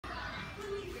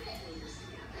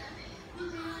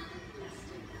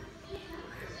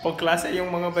Pangklase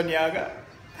yung mga banyaga.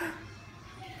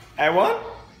 Ewan?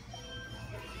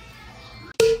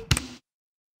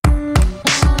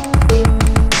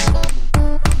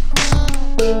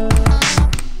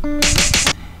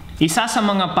 Isa sa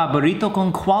mga paborito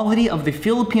kong quality of the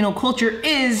Filipino culture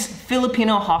is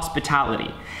Filipino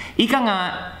hospitality. Ika nga,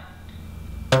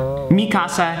 mi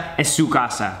casa es su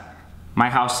casa. My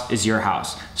house is your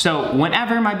house. So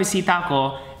whenever may bisita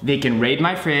ko, they can raid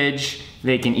my fridge,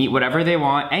 they can eat whatever they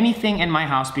want, anything in my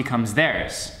house becomes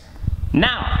theirs.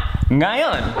 Now,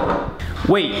 ngayon,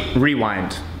 wait,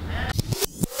 rewind.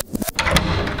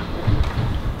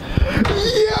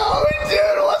 Yo,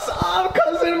 dude, what's up,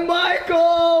 cousin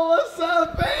Michael? What's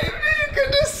up, baby?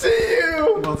 Good to see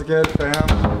you. What's good,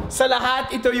 fam? Sa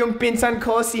lahat, ito yung pinsan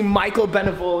ko, si Michael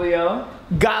Benevolio.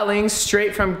 Galing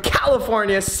straight from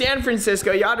California, San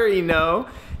Francisco, you already know.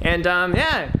 And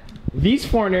yeah, these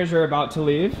foreigners are about to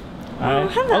leave.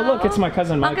 Hello. Oh look, it's my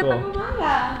cousin Michael.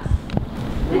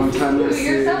 Long time no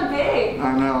see. You're so big.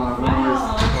 I know, everyone always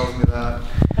tells me that.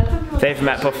 They've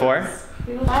met before.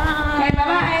 Bye.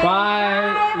 Bye.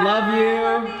 Bye. Love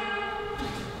you.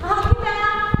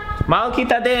 Mahal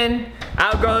kita din.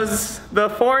 Out goes the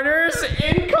foreigners.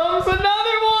 In comes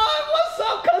another one. What's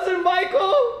up, cousin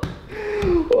Michael?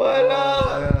 What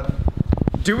up?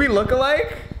 Do we look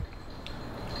alike?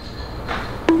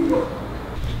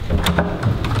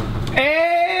 Hey!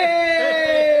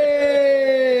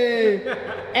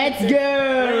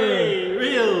 Edgar! Hey,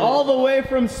 real! All the way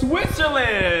from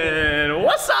Switzerland!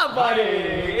 What's up,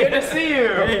 buddy? Good to see you!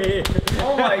 Hey.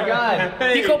 Oh my God!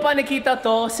 Di ko pa nakita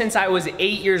to since I was 8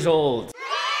 years old.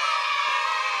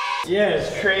 Yeah, it's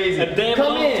crazy. A damn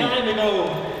Come long in. time ago.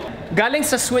 Galing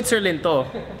sa Switzerland to.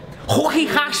 Hoki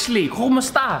Hashli,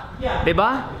 kumusta? Yeah.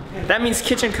 Diba? That means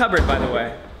kitchen cupboard, by the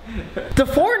way. The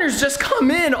foreigners just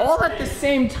come in all at the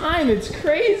same time. It's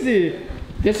crazy.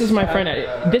 This is my friend.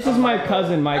 This is my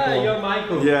cousin, Michael. You're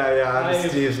Michael. Yeah, I'm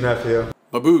Steve's nephew.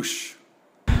 Baboosh.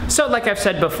 So like I've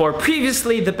said before,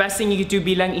 previously, the best thing you could do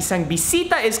bilang isang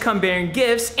bisita is come bearing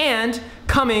gifts, and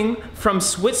coming from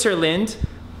Switzerland,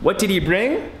 what did he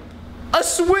bring? A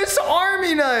Swiss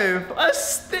Army knife! A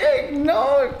stick!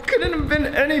 No, it couldn't have been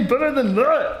any better than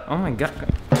that. Oh my God.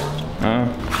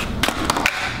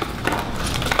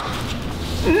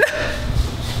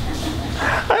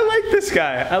 I like this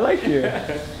guy. I like you.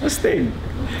 Let's stay.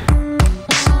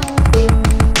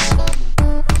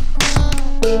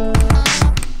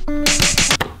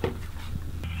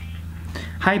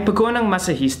 Hi, pagkuha ng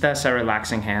masahista sa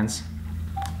relaxing hands.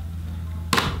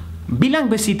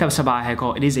 Bilang bisita sa bahay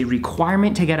ko, it is a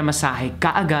requirement to get a masahe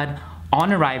kaagad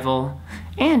on arrival,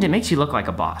 and it makes you look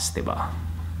like a boss, diba?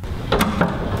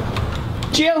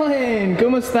 Jillian,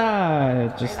 kumusta?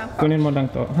 Just kunin mo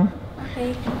lang to, huh?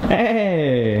 Okay.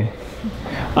 Hey!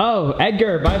 Oh,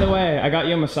 Edgar, by the way, I got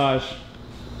you a massage.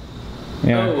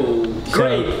 Yeah. Oh,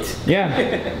 great. So,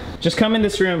 yeah. Just come in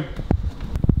this room.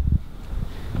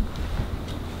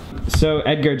 So,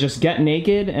 Edgar, just get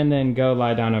naked and then go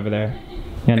lie down over there.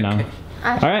 Yeah, no.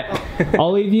 Alright,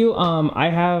 I'll leave you. I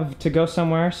have to go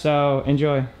somewhere, so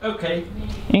enjoy. Okay.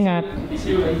 Ingat.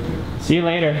 See you later. See you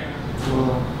later.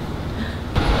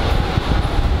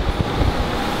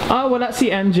 Oh, wala si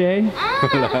MJ.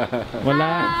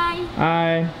 Wala.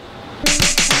 Hi.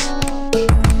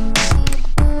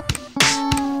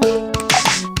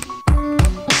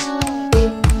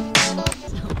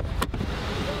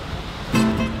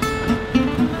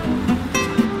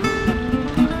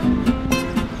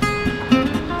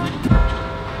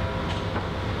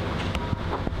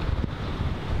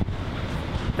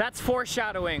 That's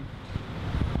foreshadowing.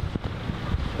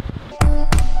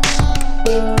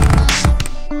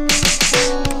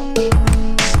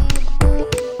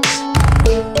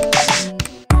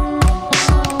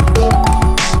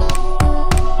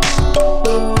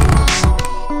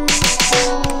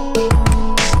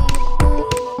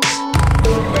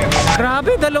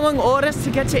 Grabe, 2 oras to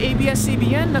get to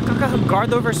ABS-CBN.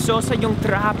 Nakaka-guard over Sosa yung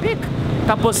traffic.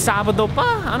 Tapos Sabado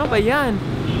pa. Ano ba yan?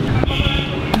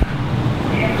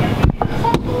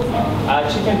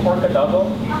 Chicken pork adobo.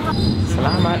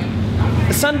 Salamat.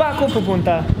 Saan ba ako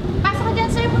pupunta? Pasok ka dyan,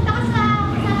 sir. Punta ka sa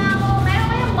meron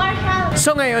kayong Marshall.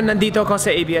 So ngayon, nandito ako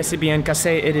sa ABS-CBN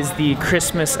kasi it is the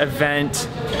Christmas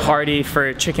event party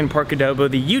for chicken pork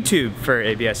adobo, the YouTube for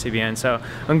ABS-CBN. So,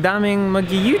 ang daming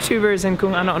mag-YouTubers and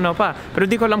kung ano-ano pa. Pero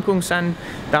di ko alam kung saan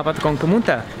dapat kong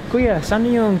pumunta. Kuya, saan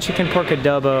yung chicken pork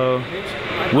adobo?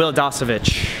 Will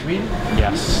Dasovich. Will?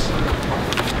 Yes.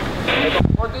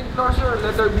 14th floor, sir.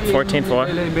 Letter B. 14th floor.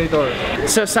 Elevator.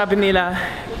 So sabi nila,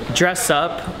 dress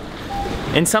up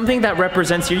in something that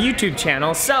represents your YouTube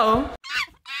channel. So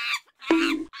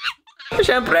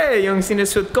Siyempre, yung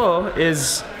sinusut ko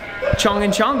is Chong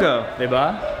and Chongo,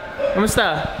 diba?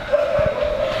 Kamusta?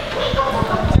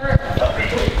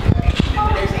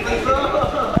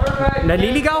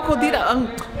 Naliligaw ako dito.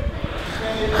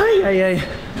 Ay.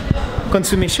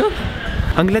 Konsumisyon.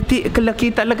 Ang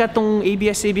laki talaga tong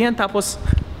ABS-CBN, tapos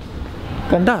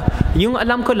ganda. Yung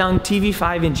alam ko lang, TV5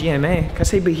 and GMA.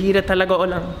 Kasi bahira talaga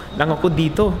lang ako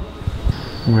dito.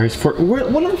 Where's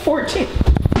walang 14?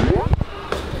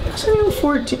 Saan yung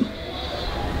 14?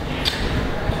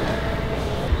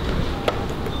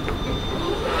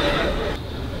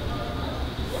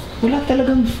 Wala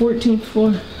talagang 14th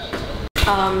floor.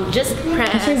 Just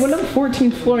press. Kasi walang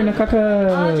 14th floor. Just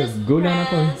Nakakagulan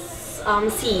ako.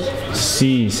 C.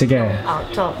 C, sige.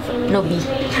 Out of no B.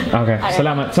 Okay,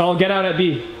 salamat. So I'll get out at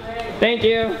B. Thank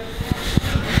you.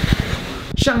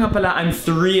 Siya nga pala, I'm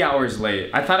 3 hours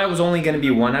late. I thought I was only gonna be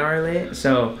 1 hour late,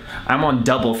 so I'm on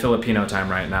double Filipino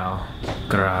time right now.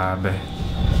 Grabe.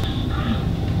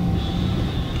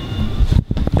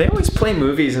 They always play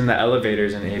movies in the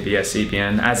elevators in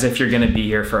ABS-CBN as if you're gonna be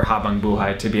here for habang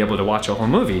buhay to be able to watch a whole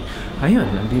movie. Ayun,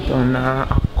 nandito na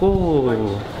ako.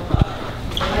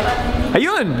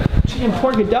 Ayun! Chicken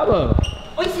pork adobo.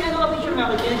 Uy, sino ka picture mo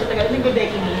ako dyan sa Tagalog?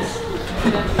 Nag-begging is.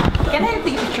 Can I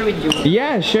take a picture with you?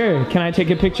 Yeah, sure. Can I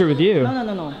take a picture with you?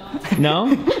 No.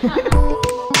 No?